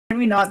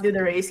we not do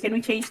the race? Can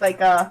we change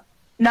like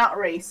not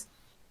race?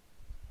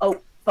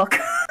 Oh fuck.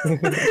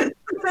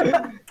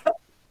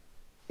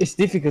 It's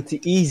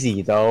difficulty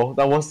easy though.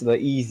 That was the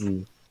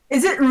easy.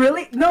 Is it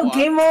really? No, What?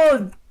 game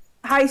mode.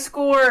 High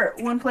score,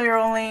 one player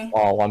only.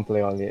 Oh, one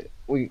play only.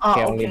 We Oh,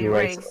 can only okay, do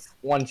race. race.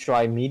 One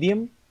try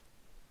medium.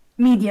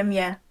 Medium,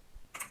 yeah.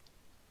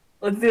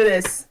 Let's do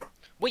this.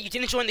 Wait, you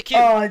didn't join the queue.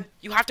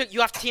 You have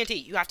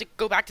TNT. You have to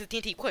go back to the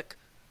TNT quick.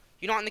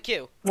 You're not in the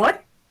queue.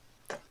 What?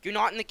 You're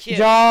not in the queue.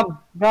 Job,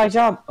 right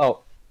job. Oh,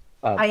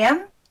 I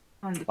am?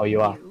 On the Oh,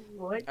 you are. queue.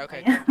 What?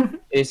 Okay. I am.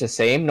 it's the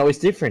same. No, it's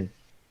different.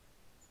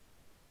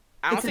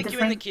 I don't It's a think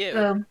you're in the queue.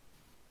 different,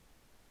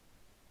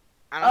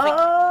 I don't think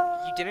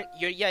you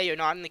didn't. You're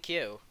not in the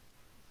queue.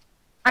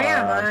 I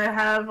am. I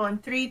have on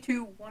 3,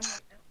 2, 1 right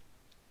now.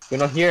 You're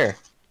not here.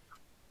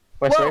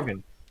 Where's Whoa.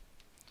 Raven?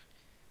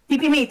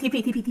 TP me,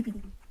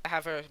 TP. I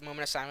have a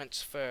moment of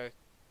silence for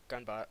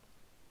Gunbot.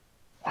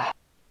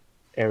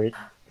 Eric,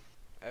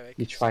 Eric,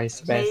 he tries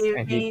his silence. best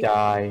and he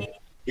died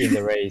in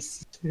the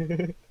race.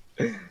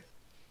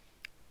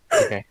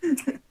 Okay.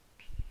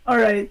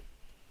 Alright.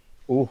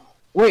 Ooh.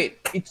 Wait,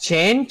 it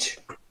changed?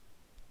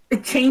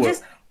 It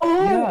changes?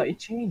 Oh! Yeah, it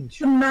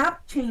changed. The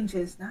map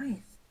changes. Nice.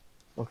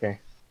 Okay.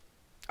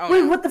 Oh,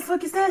 Wait, no. what the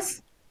fuck is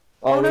this?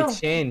 Oh, Oh, no. it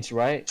changed,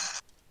 right?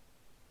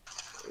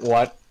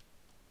 What?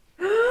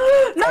 No!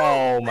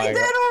 Oh my I did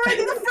God.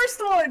 already the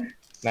first one!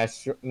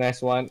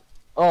 Next one.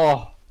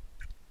 Oh.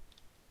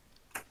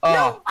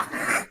 Oh.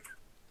 No!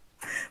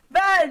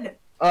 Bad!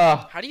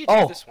 Oh. How do you do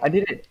Oh, this one? I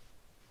did it.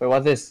 Wait,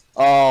 what's this?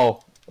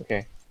 Oh.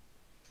 Okay.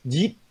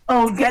 Jeep.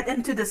 Oh, get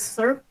into the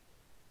circle.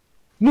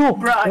 No.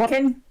 Bruh, I what?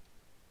 can.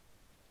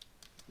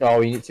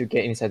 Oh, you need to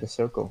get inside the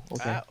circle.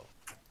 Okay. Ow.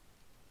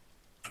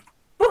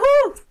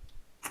 Woohoo!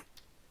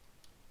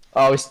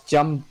 Oh, it's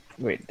jump.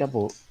 Wait,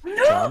 double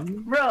jump.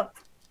 Bruh.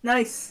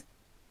 Nice.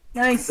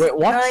 Nice. Wait,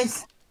 what?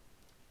 Nice.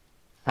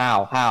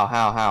 How?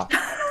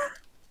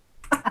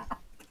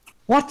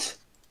 What?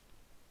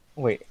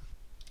 Wait.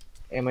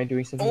 Am I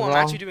doing something Oh, wrong? I'm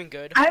actually doing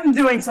good. I'm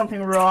doing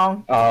something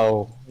wrong.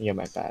 Oh, yeah,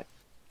 my bad.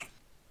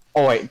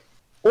 Oh wait.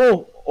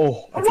 Oh.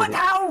 I did What? it.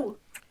 How?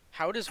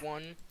 How does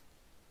one?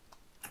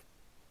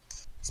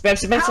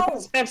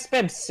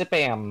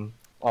 Spam.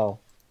 Oh.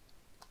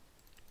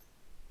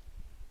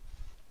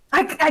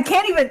 I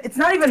can't even. It's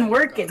not even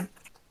working.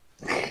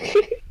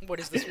 What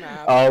is this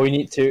map? Oh, we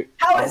need to.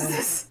 How is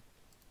this?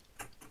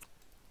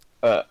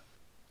 Uh.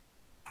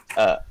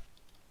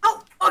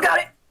 Oh, got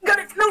it.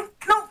 No.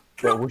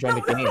 Wait, who's on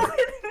the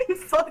game?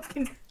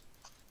 Fucking.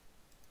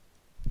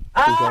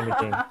 Who's on the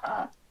game?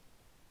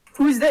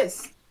 Who's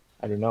this?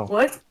 I don't know.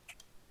 What?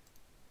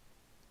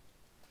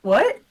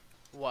 What?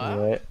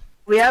 What?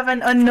 We have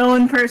an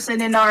unknown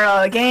person in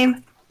our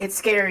game. It's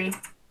scary.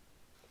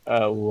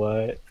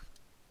 What?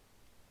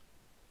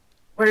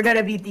 We're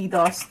gonna be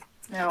DDoS.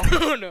 No.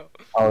 Oh no.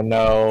 Oh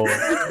no.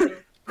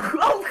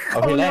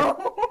 Oh he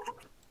no.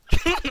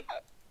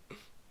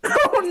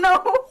 Oh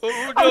no.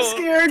 Oh, I'm no.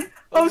 scared.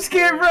 I'm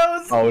scared,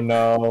 bros. Oh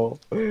no.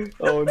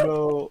 Oh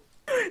no.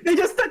 They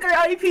just took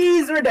our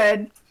IPs. We're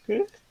dead.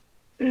 Wait,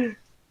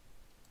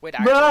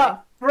 actually.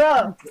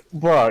 Bruh.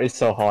 Bro, it's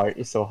so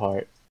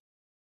hard.